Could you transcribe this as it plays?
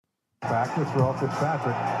Back to throw,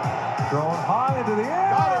 Fitzpatrick. Throwing high into the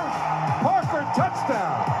air. Parker,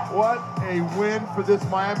 touchdown. What a win for this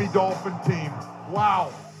Miami Dolphin team.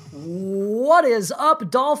 Wow. What is up,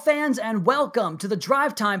 Dolphins, and welcome to the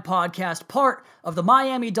Drive Time Podcast, part of the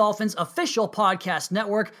Miami Dolphins official podcast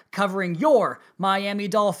network covering your Miami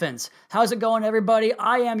Dolphins. How's it going, everybody?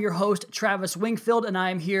 I am your host, Travis Wingfield, and I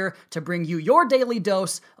am here to bring you your daily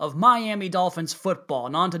dose of Miami Dolphins football.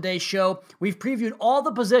 And on today's show, we've previewed all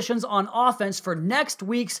the positions on offense for next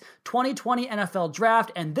week's 2020 NFL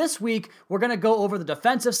Draft, and this week, we're going to go over the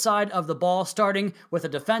defensive side of the ball, starting with the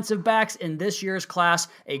defensive backs in this year's class,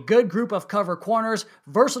 a good group of cover corners,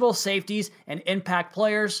 versatile safeties, and impact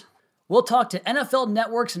players. We'll talk to NFL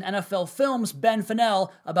Network's and NFL Films' Ben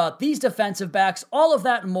Fennell about these defensive backs, all of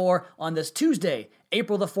that and more on this Tuesday,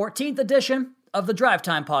 April the 14th edition of the Drive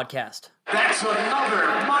Time Podcast. That's another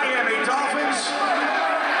Miami Dolphins.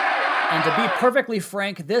 And to be perfectly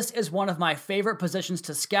frank, this is one of my favorite positions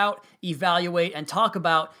to scout, evaluate, and talk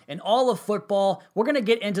about in all of football. We're going to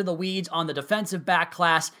get into the weeds on the defensive back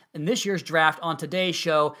class in this year's draft on today's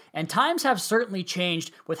show, and times have certainly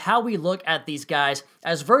changed with how we look at these guys,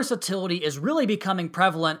 as versatility is really becoming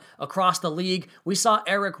prevalent across the league. We saw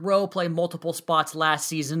Eric Rowe play multiple spots last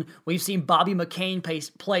season. We've seen Bobby McCain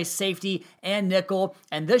play safety and nickel,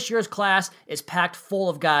 and this year's class is packed full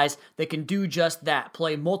of guys that can do just that,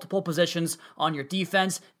 play multiple positions on your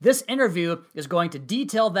defense. This interview is going to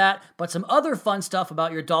detail that, but some other fun stuff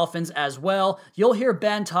about your Dolphins as well. You'll hear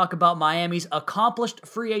Ben talk about Miami's accomplished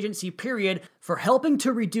free agency period for helping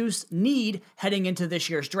to reduce need heading into this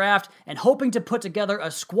year's draft, and hoping to put together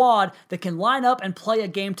a squad that can line up and play a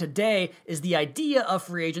game today is the idea of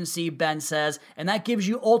free agency, Ben says, and that gives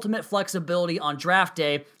you ultimate flexibility on draft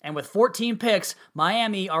day. And with 14 picks,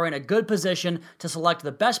 Miami are in a good position to select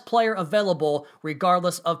the best player available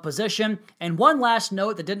regardless of position. And one last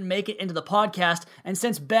note that didn't make it into the podcast, and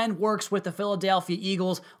since Ben works with the Philadelphia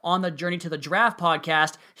Eagles on the Journey to the Draft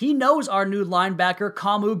podcast, he knows our new linebacker,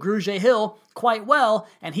 Kamu Grugier-Hill, quite well,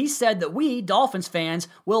 and he said that we, Dolphins fans,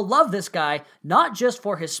 will love this guy, not just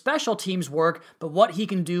for his special teams work, but what he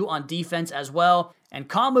can do on defense as well. And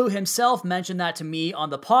Kamu himself mentioned that to me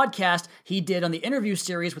on the podcast he did on the interview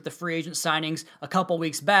series with the free agent signings a couple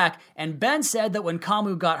weeks back. And Ben said that when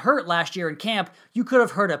Kamu got hurt last year in camp, you could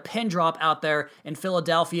have heard a pin drop out there in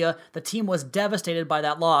Philadelphia. The team was devastated by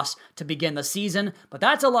that loss to begin the season. But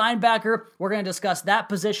that's a linebacker. We're going to discuss that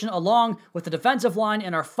position along with the defensive line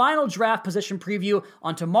in our final draft position preview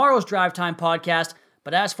on tomorrow's Drive Time podcast.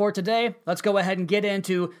 But as for today, let's go ahead and get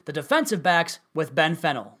into the defensive backs with Ben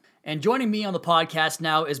Fennell. And joining me on the podcast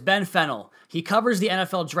now is Ben Fennell. He covers the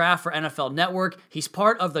NFL Draft for NFL Network. He's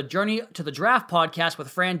part of the Journey to the Draft podcast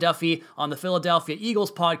with Fran Duffy on the Philadelphia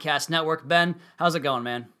Eagles podcast network. Ben, how's it going,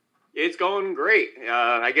 man? It's going great.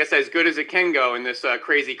 I guess as good as it can go in this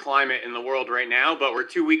crazy climate in the world right now, but we're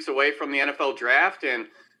 2 weeks away from the NFL Draft, and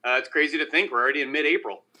it's crazy to think we're already in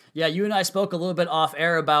mid-April. Yeah, you and I spoke a little bit off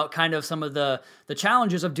air about kind of some of the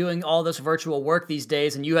challenges of doing all this virtual work these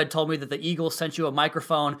days, and you had told me that the Eagles sent you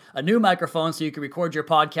a new microphone so you can record your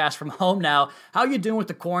podcast from home now. How you doing with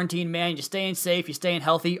the quarantine, man? You staying safe? You staying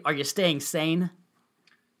healthy? Are you staying sane?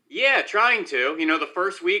 Yeah, trying to. The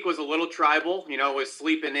first week was a little tribal, was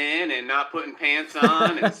sleeping in and not putting pants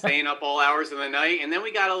on and staying up all hours of the night. And then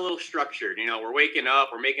we got a little structured. We're waking up,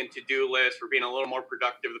 we're making to-do lists, we're being a little more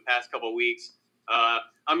productive the past couple of weeks.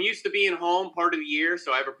 I'm used to being home part of the year,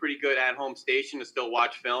 so I have a pretty good at-home station to still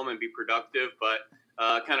watch film and be productive, but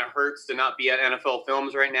kind of hurts to not be at NFL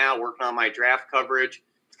Films right now, working on my draft coverage.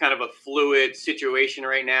 It's kind of a fluid situation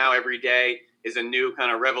right now. Every day is a new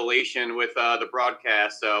kind of revelation with the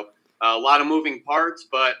broadcast, so a lot of moving parts,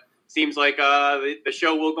 but seems like the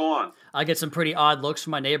show will go on. I get some pretty odd looks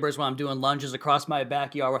from my neighbors when I'm doing lunges across my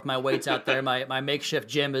backyard with my weights out there. My makeshift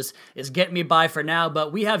gym is getting me by for now,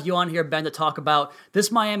 but we have you on here, Ben, to talk about this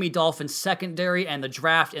Miami Dolphins secondary and the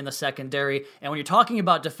draft in the secondary. And when you're talking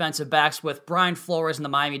about defensive backs with Brian Flores and the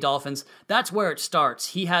Miami Dolphins, that's where it starts.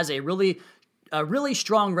 He has a really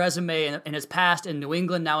strong resume in his past in New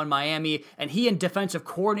England, now in Miami, and he and defensive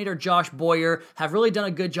coordinator Josh Boyer have really done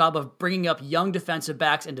a good job of bringing up young defensive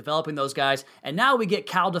backs and developing those guys. And now we get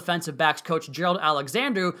Cal defensive backs coach Gerald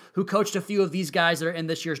Alexander, who coached a few of these guys that are in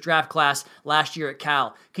this year's draft class last year at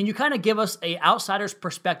Cal. Can you kind of give us an outsider's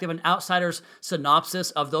perspective, an outsider's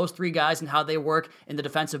synopsis of those three guys and how they work in the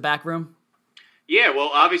defensive back room? Yeah, well,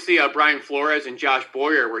 obviously Brian Flores and Josh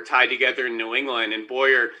Boyer were tied together in New England, and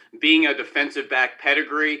Boyer, being a defensive back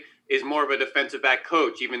pedigree, is more of a defensive back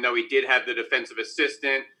coach, even though he did have the defensive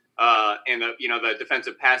assistant and the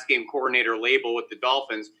defensive pass game coordinator label with the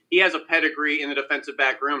Dolphins. He has a pedigree in the defensive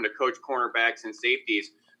back room to coach cornerbacks and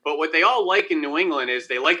safeties. But what they all like in New England is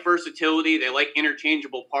they like versatility. They like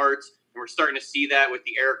interchangeable parts. And we're starting to see that with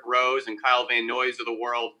the Eric Rowe and Kyle Van Noys of the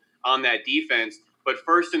world on that defense. But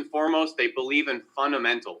first and foremost, they believe in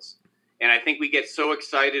fundamentals. And I think we get so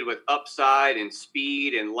excited with upside and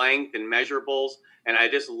speed and length and measurables. And I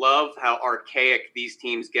just love how archaic these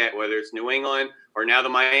teams get, whether it's New England or now the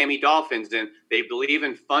Miami Dolphins. And they believe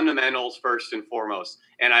in fundamentals first and foremost.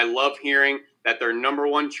 And I love hearing that their number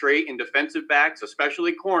one trait in defensive backs,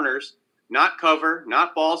 especially corners, not cover,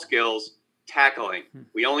 not ball skills, tackling.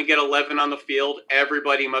 We only get 11 on the field.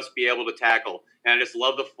 Everybody must be able to tackle. And I just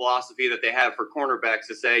love the philosophy that they have for cornerbacks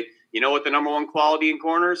to say, you know what the number one quality in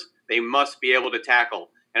corners? They must be able to tackle.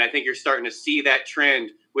 And I think you're starting to see that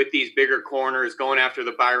trend with these bigger corners going after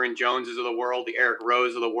the Byron Joneses of the world, the Eric Rowe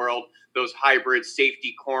of the world, those hybrid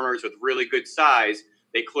safety corners with really good size.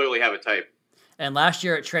 They clearly have a type. And last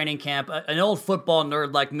year at training camp, an old football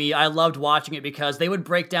nerd like me, I loved watching it because they would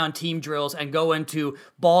break down team drills and go into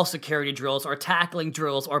ball security drills or tackling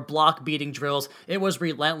drills or block beating drills. It was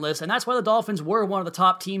relentless, and that's why the Dolphins were one of the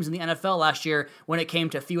top teams in the NFL last year when it came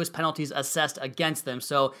to fewest penalties assessed against them.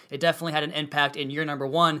 So it definitely had an impact in year number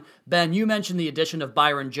one. Ben, you mentioned the addition of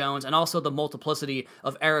Byron Jones and also the multiplicity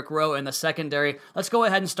of Eric Rowe in the secondary. Let's go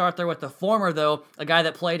ahead and start there with the former, though, a guy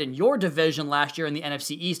that played in your division last year in the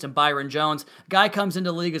NFC East, and Byron Jones. Guy comes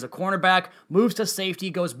into the league as a cornerback, moves to safety,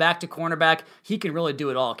 goes back to cornerback. He can really do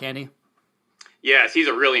it all, can't he? Yes, he's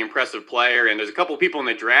a really impressive player, and there's a couple people in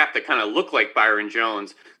the draft that kind of look like Byron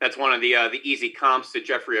Jones. That's one of the easy comps to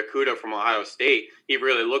Jeffrey Okudah from Ohio State. He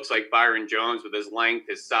really looks like Byron Jones with his length,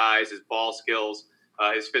 his size, his ball skills,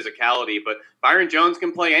 his physicality. But Byron Jones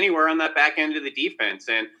can play anywhere on that back end of the defense,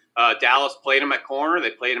 and Dallas played him at corner.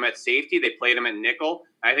 They played him at safety. They played him at nickel.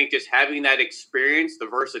 I think just having that experience, the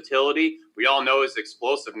versatility, we all know his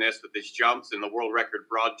explosiveness with his jumps and the world record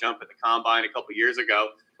broad jump at the Combine a couple years ago,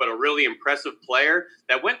 but a really impressive player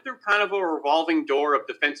that went through kind of a revolving door of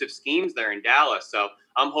defensive schemes there in Dallas. So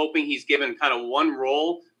I'm hoping he's given kind of one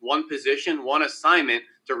role, one position, one assignment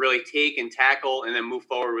to really take and tackle and then move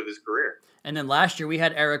forward with his career. And then last year, we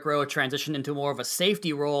had Eric Rowe transition into more of a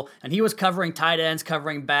safety role, and he was covering tight ends,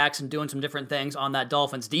 covering backs, and doing some different things on that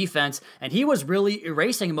Dolphins defense. And he was really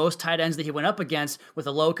erasing most tight ends that he went up against with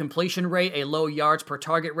a low completion rate, a low yards per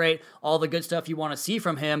target rate, all the good stuff you want to see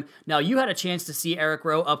from him. Now, you had a chance to see Eric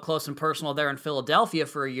Rowe up close and personal there in Philadelphia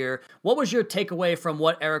for a year. What was your takeaway from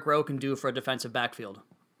what Eric Rowe can do for a defensive backfield?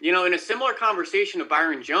 You know, in a similar conversation to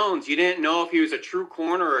Byron Jones, you didn't know if he was a true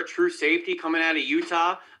corner or a true safety coming out of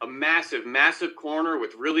Utah, a massive, massive corner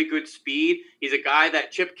with really good speed. He's a guy that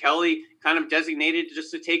Chip Kelly kind of designated just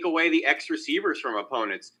to take away the X receivers from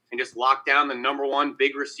opponents and just lock down the number one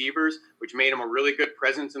big receivers, which made him a really good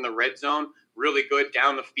presence in the red zone, really good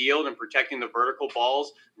down the field and protecting the vertical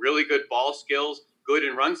balls, really good ball skills, good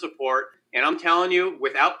in run support. And I'm telling you,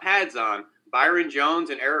 without pads on, Byron Jones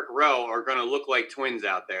and Eric Rowe are going to look like twins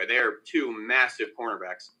out there. They are two massive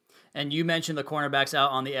cornerbacks. And you mentioned the cornerbacks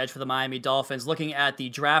out on the edge for the Miami Dolphins. Looking at the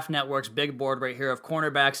Draft Network's big board right here of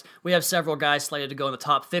cornerbacks, we have several guys slated to go in the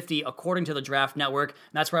top 50 according to the Draft Network. And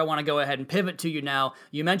that's where I want to go ahead and pivot to you now.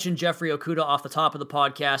 You mentioned Jeffrey Okudah off the top of the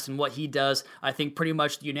podcast and what he does. I think pretty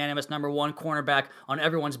much the unanimous number one cornerback on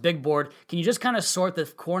everyone's big board. Can you just kind of sort the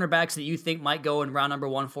cornerbacks that you think might go in round number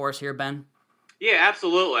one for us here, Ben? Yeah,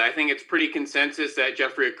 absolutely. I think it's pretty consensus that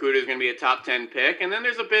Jeffrey Okudah is going to be a top 10 pick. And then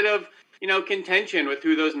there's a bit of, contention with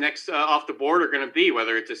who those next off the board are going to be,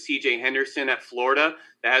 whether it's a C.J. Henderson at Florida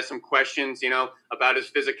that has some questions, about his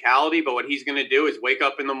physicality. But what he's going to do is wake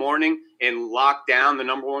up in the morning and lock down the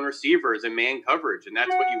number one receivers in man coverage. And that's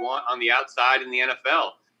what you want on the outside in the NFL.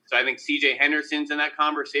 So I think C.J. Henderson's in that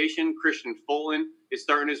conversation. Christian Fulton is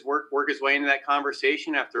starting his work his way into that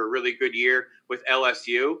conversation after a really good year with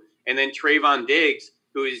LSU. And then Trayvon Diggs,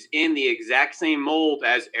 who is in the exact same mold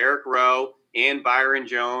as Eric Rowe and Byron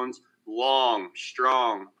Jones, long,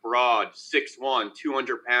 strong, broad, 6'1",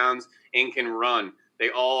 200 pounds, and can run.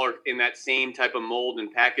 They all are in that same type of mold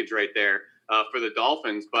and package right there for the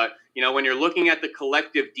Dolphins. But, when you're looking at the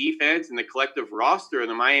collective defense and the collective roster of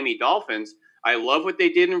the Miami Dolphins, I love what they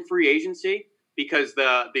did in free agency because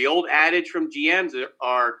the old adage from GMs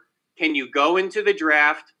are, can you go into the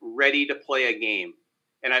draft ready to play a game?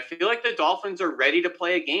 And I feel like the Dolphins are ready to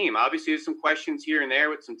play a game. Obviously, there's some questions here and there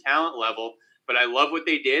with some talent level, but I love what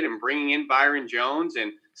they did in bringing in Byron Jones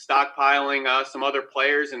and stockpiling some other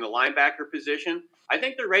players in the linebacker position. I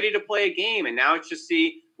think they're ready to play a game, and now it's just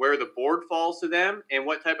see where the board falls to them and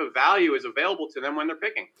what type of value is available to them when they're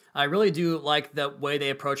picking. I really do like the way they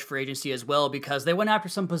approach free agency as well, because they went after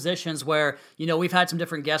some positions where, we've had some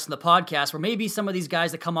different guests in the podcast where maybe some of these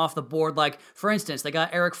guys that come off the board, like, for instance, they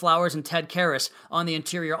got Eric Flowers and Ted Karras on the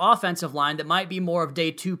interior offensive line that might be more of day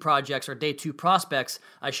 2 projects or day 2 prospects,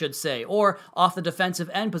 I should say, or off the defensive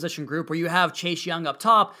end position group where you have Chase Young up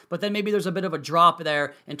top, but then maybe there's a bit of a drop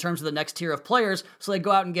there in terms of the next tier of players, so they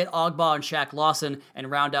go out and get Ogba and Shaq Lawson and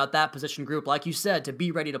round out that position group, like you said, to be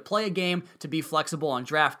ready to play a game, to be flexible on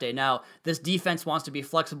draft day. Now, this defense wants to be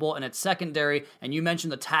flexible in its secondary, and you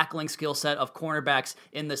mentioned the tackling skill set of cornerbacks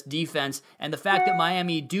in this defense, and the fact that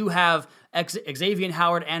Miami do have Xavier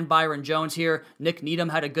Howard and Byron Jones here. Nick Needham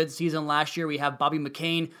had a good season last year. We have Bobby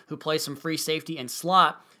McCain, who plays some free safety and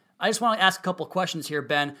slot. I just want to ask a couple of questions here,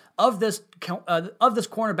 Ben. Of this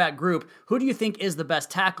cornerback group, who do you think is the best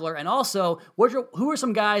tackler? And also, who are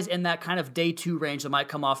some guys in that kind of day 2 range that might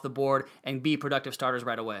come off the board and be productive starters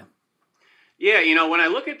right away? Yeah, when I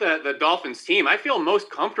look at the Dolphins team, I feel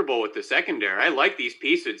most comfortable with the secondary. I like these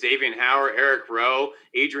pieces: Xavier Howard, Eric Rowe,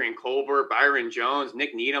 Adrian Colbert, Byron Jones,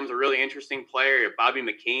 Nick Needham's a really interesting player, Bobby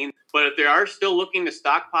McCain. But if they are still looking to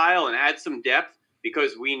stockpile and add some depth,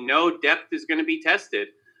 because we know depth is going to be tested,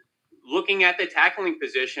 looking at the tackling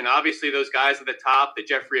position, obviously those guys at the top, the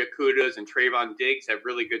Jeffrey Okudas and Trayvon Diggs, have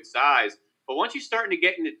really good size. But once you're starting to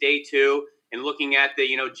get into day 2 and looking at the,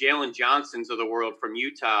 Jalen Johnsons of the world from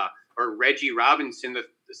Utah, or Reggie Robinson, the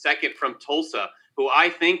second from Tulsa, who I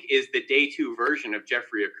think is the day 2 version of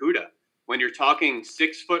Jeffrey Okudah. When you're talking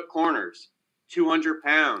 6-foot corners, 200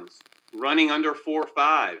 pounds, running under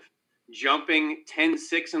 4.5, jumping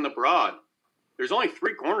 10.6 in the broad. There's only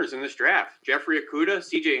 3 corners in this draft: Jeffrey Okudah,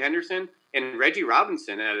 CJ Henderson, and Reggie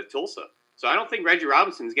Robinson out of Tulsa. So I don't think Reggie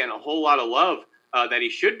Robinson's getting a whole lot of love that he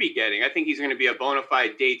should be getting. I think he's going to be a bona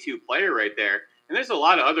fide day 2 player right there. And there's a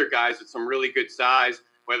lot of other guys with some really good size,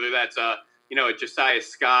 whether that's a Josiah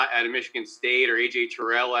Scott out of Michigan State or A.J.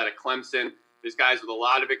 Terrell out of Clemson. There's guys with a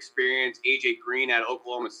lot of experience. A.J. Green out of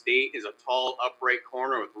Oklahoma State is a tall, upright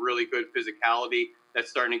corner with really good physicality that's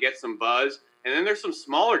starting to get some buzz. And then there's some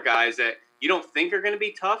smaller guys that you don't think are going to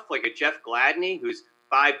be tough, like a Jeff Gladney, who's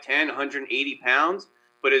 5'10", 180 pounds,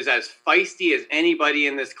 but is as feisty as anybody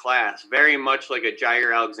in this class, very much like a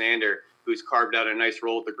Jair Alexander, who's carved out a nice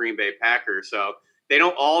role with the Green Bay Packers. So they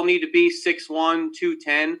don't all need to be 6'1",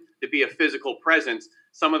 210 to be a physical presence.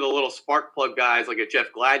 Some of the little spark plug guys like a Jeff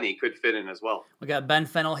Gladney could fit in as well. We got Ben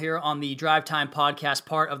Fennell here on the Drive Time podcast,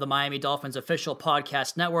 part of the Miami Dolphins official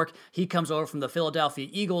podcast network. He comes over from the Philadelphia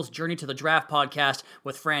Eagles Journey to the Draft podcast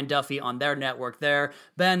with Fran Duffy on their network there.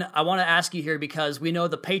 Ben, I want to ask you here because we know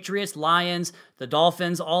the Patriots, Lions, the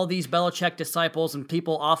Dolphins, all these Belichick disciples and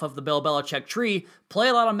people off of the Bill Belichick tree play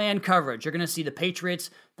a lot of man coverage. You're going to see the Patriots,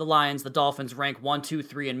 the Lions, the Dolphins rank 1, 2,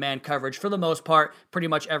 3 in man coverage for the most part, pretty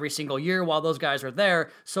much every single year while those guys are there.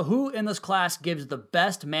 So who in this class gives the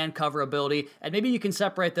best man cover ability? And maybe you can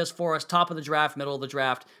separate this for us, top of the draft, middle of the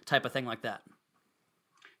draft, type of thing like that.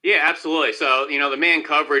 Yeah, absolutely. So, the man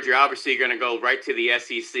coverage, you're obviously going to go right to the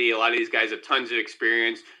SEC. A lot of these guys have tons of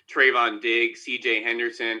experience. Trayvon Diggs, CJ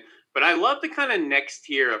Henderson. But I love the kind of next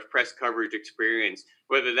tier of press coverage experience,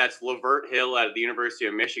 whether that's Lavert Hill out of the University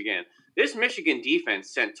of Michigan. This Michigan defense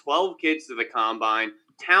sent 12 kids to the combine,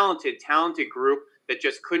 talented group that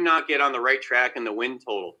just could not get on the right track in the win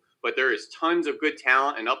total. But there is tons of good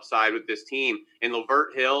talent and upside with this team. And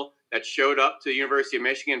Lavert Hill, that showed up to the University of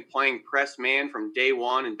Michigan playing press man from day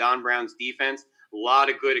 1 in Don Brown's defense. A lot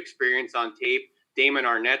of good experience on tape. Damon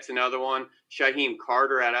Arnett's another one. Shaheem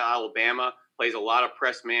Carter out of Alabama plays a lot of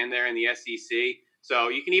press man there in the SEC. So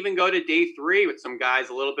you can even go to day 3 with some guys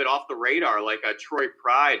a little bit off the radar, like a Troy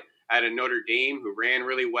Pride out of Notre Dame who ran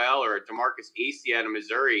really well, or a DeMarcus Acey out of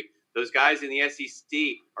Missouri. Those guys in the SEC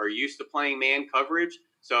are used to playing man coverage.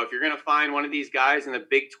 So if you're going to find one of these guys in the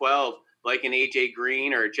Big 12, like an A.J.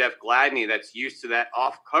 Green or a Jeff Gladney that's used to that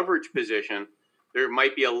off coverage position, there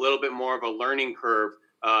might be a little bit more of a learning curve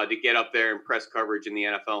to get up there and press coverage in the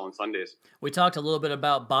NFL on Sundays. We talked a little bit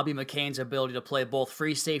about Bobby McCain's ability to play both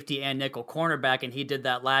free safety and nickel cornerback, and he did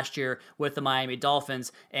that last year with the Miami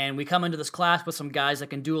Dolphins. And we come into this class with some guys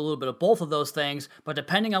that can do a little bit of both of those things, but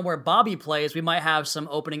depending on where Bobby plays, we might have some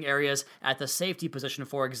opening areas at the safety position,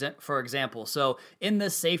 for example. So in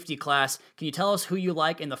this safety class, can you tell us who you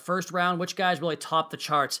like in the first round? Which guys really top the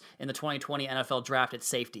charts in the 2020 NFL draft at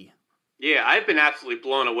safety? Yeah, I've been absolutely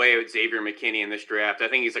blown away with Xavier McKinney in this draft. I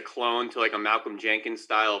think he's a clone to like a Malcolm Jenkins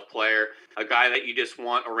style of player, a guy that you just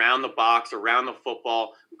want around the box, around the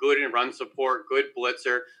football, good in run support, good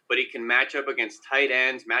blitzer, but he can match up against tight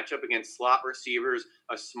ends, match up against slot receivers,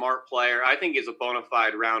 a smart player. I think he's a bona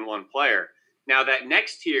fide round 1 player. Now, that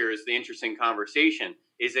next tier is the interesting conversation.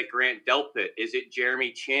 Is it Grant Delpit? Is it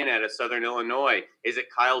Jeremy Chin out of Southern Illinois? Is it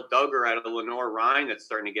Kyle Duggar out of Lenore-Rhyne that's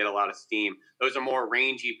starting to get a lot of steam? Those are more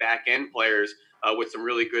rangy back-end players with some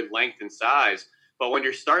really good length and size. But when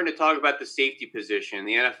you're starting to talk about the safety position,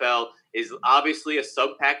 the NFL is obviously a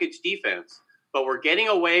sub-package defense, but we're getting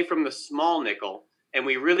away from the small nickel, and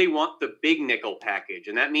we really want the big nickel package.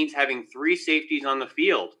 And that means having 3 safeties on the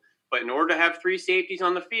field. But in order to have 3 safeties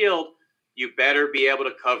on the field, you better be able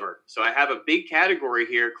to cover. So I have a big category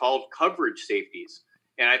here called coverage safeties.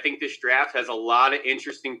 And I think this draft has a lot of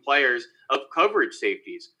interesting players of coverage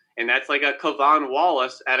safeties. And that's like a Kavon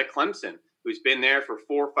Wallace out of Clemson, who's been there for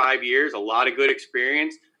 4 or 5 years, a lot of good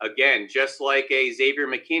experience. Again, just like a Xavier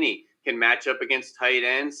McKinney can match up against tight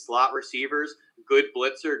ends, slot receivers, good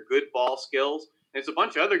blitzer, good ball skills. And it's a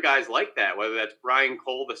bunch of other guys like that, whether that's Brian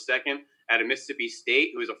Cole II out of Mississippi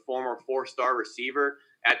State, who is a former 4-star receiver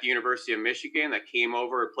at the University of Michigan that came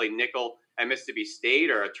over and played nickel at Mississippi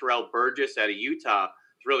State, or a Terrell Burgess out of Utah.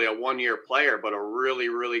 It's really a one-year player, but a really,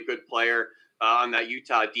 really good player on that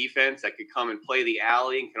Utah defense that could come and play the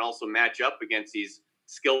alley and can also match up against these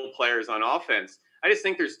skilled players on offense. I just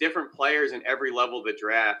think there's different players in every level of the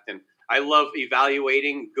draft, and I love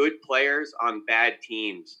evaluating good players on bad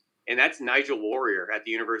teams. And that's Nigel Warrior at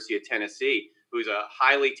the University of Tennessee, who's a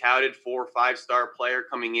highly touted 4 or 5-star player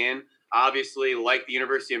coming in. Obviously, like the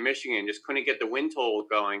University of Michigan, just couldn't get the win total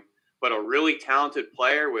going, but a really talented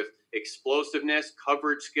player with explosiveness,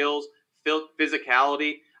 coverage skills,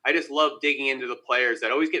 physicality. I just love digging into the players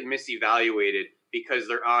that always get misevaluated because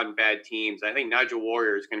they're on bad teams. I think Nigel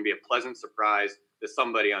Warrior is going to be a pleasant surprise to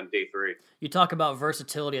somebody on day 3. You talk about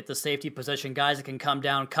versatility at the safety position, guys that can come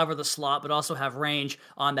down, cover the slot, but also have range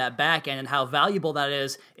on that back end, and how valuable that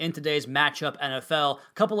is in today's matchup NFL.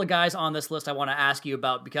 A couple of guys on this list I want to ask you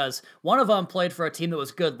about, because one of them played for a team that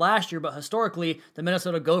was good last year, but historically the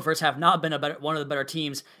Minnesota Gophers have not been one of the better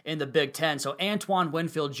teams in the Big Ten. So Antoine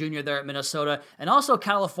Winfield Jr. there at Minnesota, and also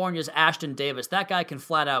California's Ashton Davis. That guy can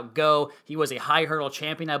flat out go. He was a high hurdle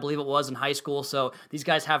champion, I believe it was, in high school. So these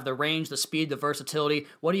guys have the range, the speed, the versatility.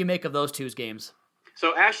 What do you make of those two games?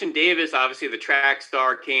 So Ashton Davis, obviously the track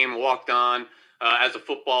star, walked on as a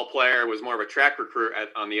football player, was more of a track recruit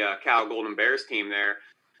on the Cal Golden Bears team there.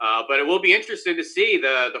 But it will be interesting to see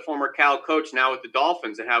the former Cal coach now with the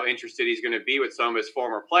Dolphins and how interested he's going to be with some of his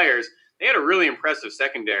former players. They had a really impressive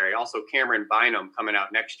secondary. Also, Cameron Bynum coming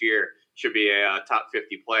out next year should be a top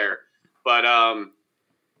 50 player. But,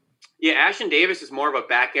 Ashton Davis is more of a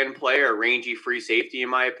back-end player, a rangy free safety in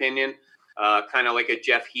my opinion. Kind of like a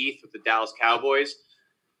Jeff Heath with the Dallas Cowboys.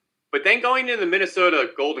 But then going into the Minnesota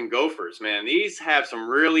Golden Gophers, man, these have some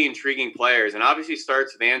really intriguing players. And obviously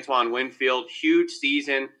starts with Antoine Winfield, huge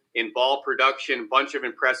season in ball production, bunch of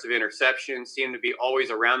impressive interceptions, seemed to be always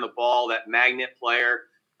around the ball, that magnet player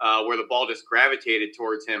where the ball just gravitated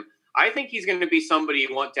towards him. I think he's going to be somebody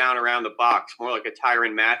you want down around the box, more like a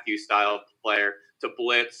Tyrann Mathieu style player to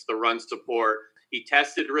blitz, the run support. He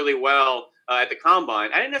tested really well at the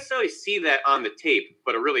combine. I didn't necessarily see that on the tape,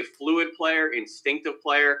 but a really fluid player, instinctive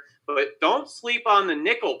player. But don't sleep on the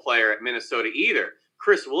nickel player at Minnesota either,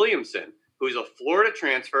 Chris Williamson, who's a Florida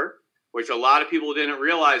transfer, which a lot of people didn't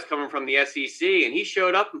realize coming from the SEC. And he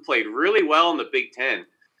showed up and played really well in the Big Ten.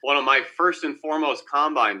 One of my first and foremost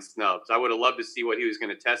combine snubs. I would have loved to see what he was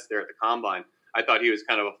going to test there at the combine. I thought he was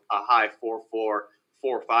kind of a high 4.4,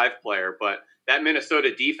 4.5 player, but that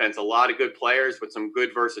Minnesota defense, a lot of good players with some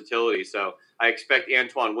good versatility. So I expect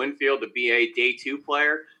Antoine Winfield to be a day 2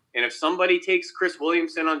 player. And if somebody takes Chris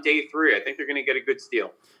Williamson on day 3, I think they're going to get a good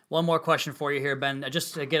steal. One more question for you here, Ben,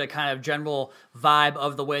 just to get a kind of general vibe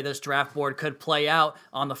of the way this draft board could play out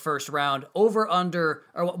on the first round.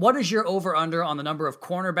 What is your over-under on the number of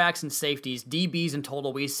cornerbacks and safeties, DBs in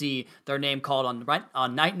total, we see their name called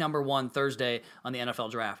on night number 1 Thursday on the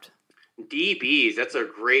NFL draft? DBs, that's a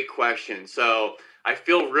great question. So I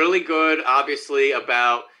feel really good, obviously,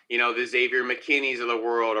 about the Xavier McKinneys of the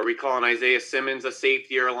world. Are we calling Isaiah Simmons a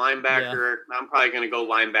safety or a linebacker? Yeah. I'm probably going to go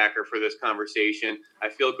linebacker for this conversation. I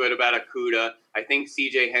feel good about Okudah. I think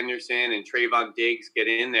C.J. Henderson and Trayvon Diggs get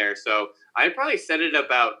in there. So I'd probably set it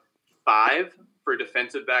about 5 for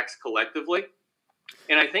defensive backs collectively.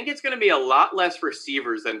 And I think it's going to be a lot less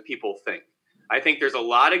receivers than people think. I think there's a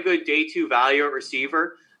lot of good day 2 value at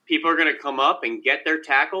receiver. People are going to come up and get their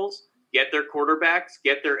tackles, get their quarterbacks,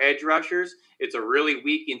 get their edge rushers. It's a really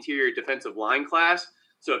weak interior defensive line class.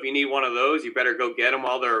 So if you need one of those, you better go get them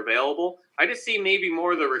while they're available. I just see maybe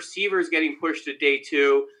more of the receivers getting pushed to day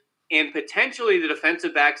 2 and potentially the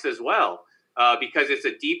defensive backs as well, because it's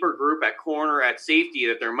a deeper group at corner, at safety,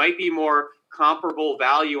 that there might be more comparable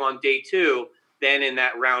value on day 2 than in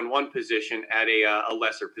that round 1 position at a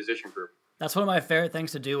lesser position group. That's one of my favorite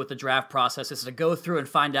things to do with the draft process is to go through and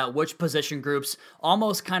find out which position groups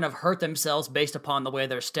almost kind of hurt themselves based upon the way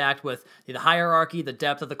they're stacked with the hierarchy, the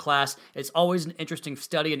depth of the class. It's always an interesting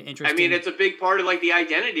study and interesting. I mean, it's a big part of like the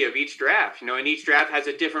identity of each draft, and each draft has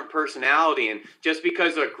a different personality. And just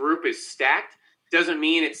because a group is stacked doesn't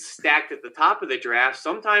mean it's stacked at the top of the draft.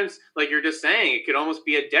 Sometimes, like you're just saying, it could almost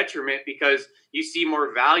be a detriment because you see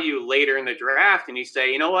more value later in the draft and you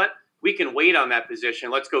say, you know what? We can wait on that position.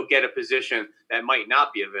 Let's go get a position that might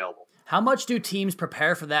not be available. How much do teams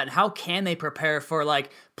prepare for that, and how can they prepare for like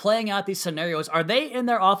playing out these scenarios? Are they in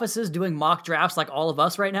their offices doing mock drafts like all of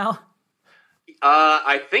us right now?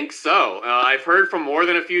 I think so. I've heard from more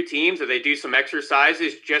than a few teams that they do some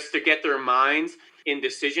exercises just to get their minds in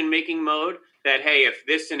decision-making mode that, hey, if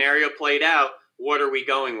this scenario played out, what are we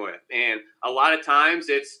going with? And a lot of times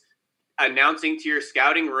it's announcing to your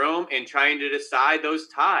scouting room and trying to decide those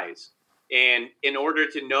ties. And in order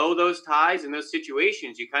to know those ties in those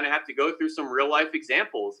situations, you kind of have to go through some real life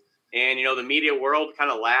examples. And, the media world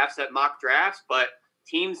kind of laughs at mock drafts, but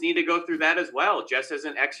teams need to go through that as well, just as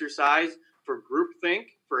an exercise for groupthink,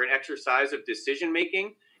 for an exercise of decision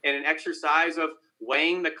making, and an exercise of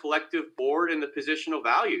weighing the collective board and the positional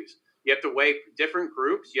values. You have to weigh different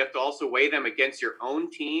groups. You have to also weigh them against your own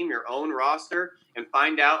team, your own roster, and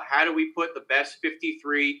find out how do we put the best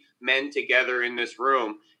 53 men together in this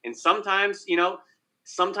room. And sometimes,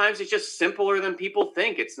 sometimes it's just simpler than people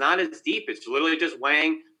think. It's not as deep. It's literally just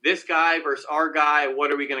weighing this guy versus our guy.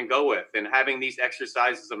 What are we going to go with? And having these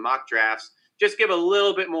exercises of mock drafts just give a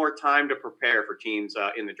little bit more time to prepare for teams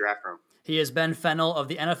in the draft room. He is Ben Fennell of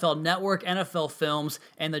the NFL Network, NFL Films,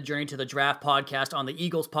 and the Journey to the Draft podcast on the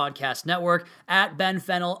Eagles Podcast Network, at Ben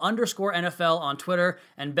Fennell _NFL on Twitter.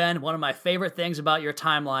 And Ben, one of my favorite things about your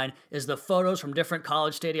timeline is the photos from different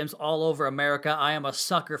college stadiums all over America. I am a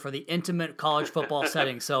sucker for the intimate college football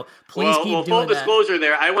setting, so please keep doing that. Full disclosure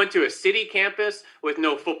there, I went to a city campus with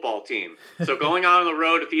no football team. So going out on the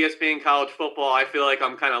road with ESPN college football, I feel like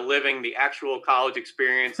I'm kind of living the actual college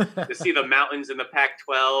experience to see the mountains in the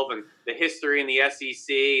Pac-12 and the history in the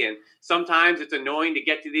SEC. And sometimes it's annoying to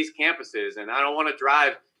get to these campuses, and I don't want to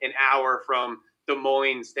drive an hour from Des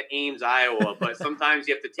Moines to Ames, Iowa, but sometimes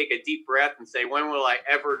you have to take a deep breath and say, when will I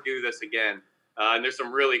ever do this again? And there's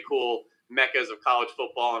some really cool meccas of college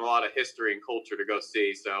football and a lot of history and culture to go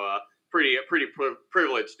see. So pretty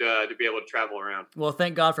privileged to be able to travel around. Well,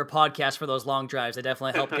 thank God for podcasts for those long drives. They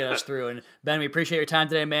definitely help get us through. And Ben, we appreciate your time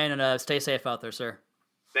today, man, and stay safe out there, sir.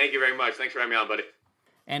 Thank you very much. Thanks for having me on, buddy.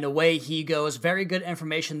 And away he goes. Very good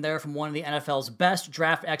information there from one of the NFL's best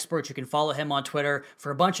draft experts. You can follow him on Twitter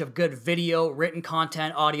for a bunch of good video, written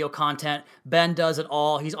content, audio content. Ben does it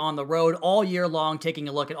all. He's on the road all year long taking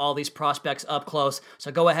a look at all these prospects up close.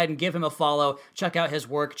 So go ahead and give him a follow. Check out his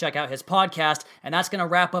work. Check out his podcast. And that's going to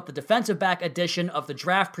wrap up the defensive back edition of the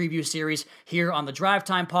draft preview series here on the Drive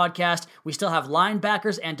Time podcast. We still have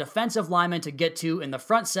linebackers and defensive linemen to get to in the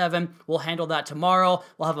front seven. We'll handle that tomorrow.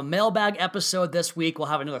 We'll have a mailbag episode this week.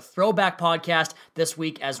 We'll have another throwback podcast this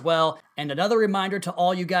week as well. And another reminder to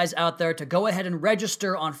all you guys out there to go ahead and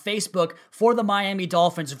register on Facebook for the Miami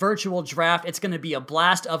Dolphins virtual draft. It's going to be a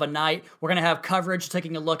blast of a night. We're going to have coverage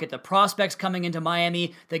taking a look at the prospects coming into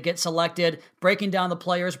Miami that get selected, breaking down the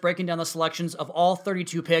players, breaking down the selections of all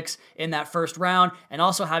 32 picks in that first round, and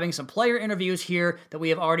also having some player interviews here that we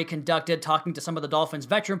have already conducted, talking to some of the Dolphins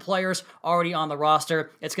veteran players already on the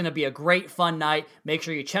roster. It's going to be a great, fun night. Make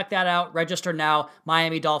sure you check that out. Register now,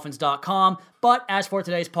 MiamiDolphins.com. But as for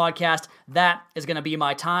today's podcast, that is going to be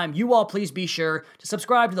my time. You all please be sure to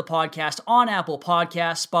subscribe to the podcast on Apple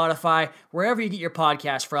Podcasts, Spotify, wherever you get your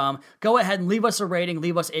podcast from. Go ahead and leave us a rating,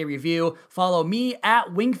 leave us a review. Follow me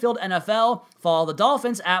at Wingfield NFL. Follow the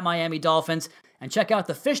Dolphins at Miami Dolphins. And check out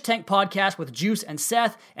the Fish Tank podcast with Juice and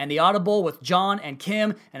Seth, and the Audible with John and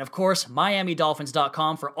Kim. And of course,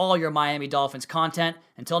 MiamiDolphins.com for all your Miami Dolphins content.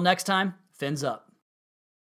 Until next time, fins up.